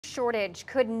shortage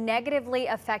could negatively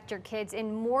affect your kids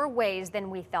in more ways than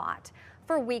we thought.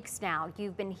 For weeks now,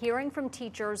 you've been hearing from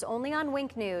teachers only on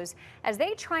Wink News as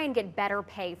they try and get better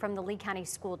pay from the Lee County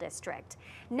School District.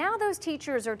 Now those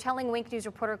teachers are telling Wink News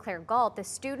reporter Claire Galt the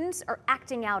students are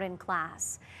acting out in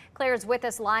class. Claire is with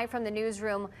us live from the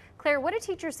newsroom. Claire, what do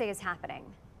teachers say is happening?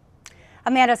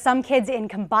 Amanda, some kids in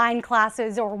combined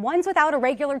classes or ones without a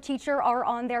regular teacher are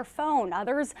on their phone.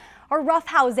 Others are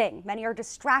roughhousing. Many are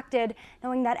distracted,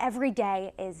 knowing that every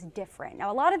day is different.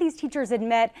 Now, a lot of these teachers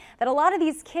admit that a lot of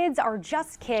these kids are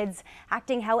just kids,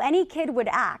 acting how any kid would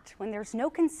act when there's no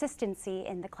consistency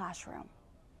in the classroom.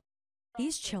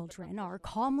 These children are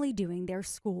calmly doing their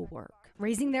schoolwork,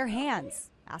 raising their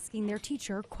hands, asking their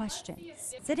teacher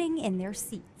questions, sitting in their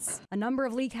seats. A number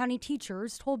of Lee County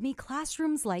teachers told me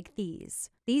classrooms like these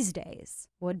days,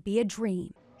 would be a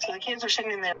dream. So the kids are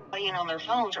sitting in there playing on their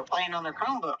phones or playing on their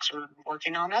Chromebooks or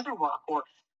working on other work or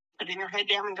putting their head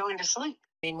down and going to sleep.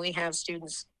 I mean, we have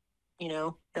students,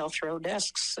 they'll throw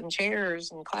desks and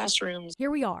chairs and classrooms.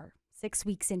 Here we are, 6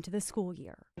 weeks into the school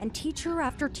year, and teacher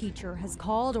after teacher has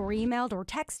called or emailed or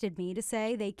texted me to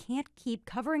say they can't keep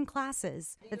covering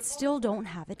classes that still don't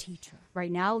have a teacher.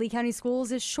 Right now, Lee County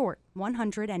Schools is short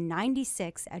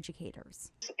 196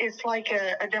 educators. It's like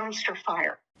a dumpster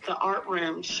fire. The art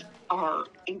rooms are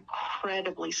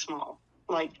incredibly small,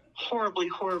 like horribly,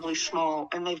 horribly small,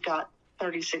 and they've got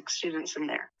 36 students in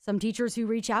there. Some teachers who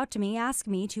reach out to me ask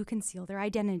me to conceal their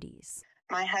identities.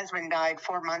 My husband died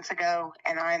 4 months ago,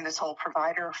 and I am the sole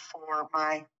provider for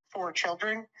my 4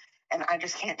 children, and I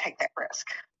just can't take that risk.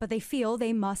 But they feel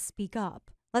they must speak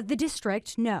up. Let the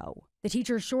district know. The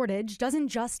teacher shortage doesn't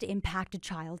just impact a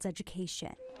child's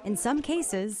education. In some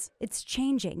cases, it's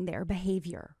changing their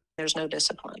behavior. There's no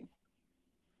discipline.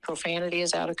 Profanity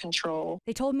is out of control.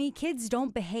 They told me kids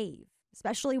don't behave,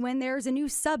 especially when there's a new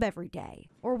sub every day,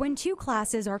 or when 2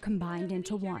 classes are combined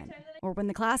into one, or when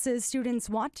the classes students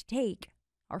want to take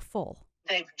are full.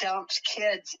 They've dumped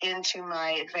kids into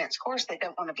my advanced course that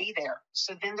don't want to be there.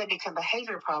 So then they become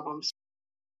behavior problems.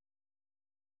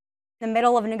 In the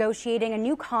middle of negotiating a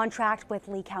new contract with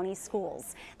Lee County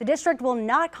Schools. The district will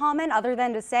not comment other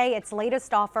than to say its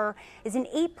latest offer is an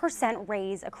 8%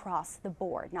 raise across the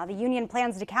board. Now, the union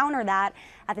plans to counter that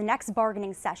at the next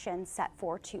bargaining session set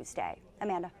for Tuesday.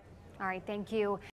 Amanda. All right, thank you.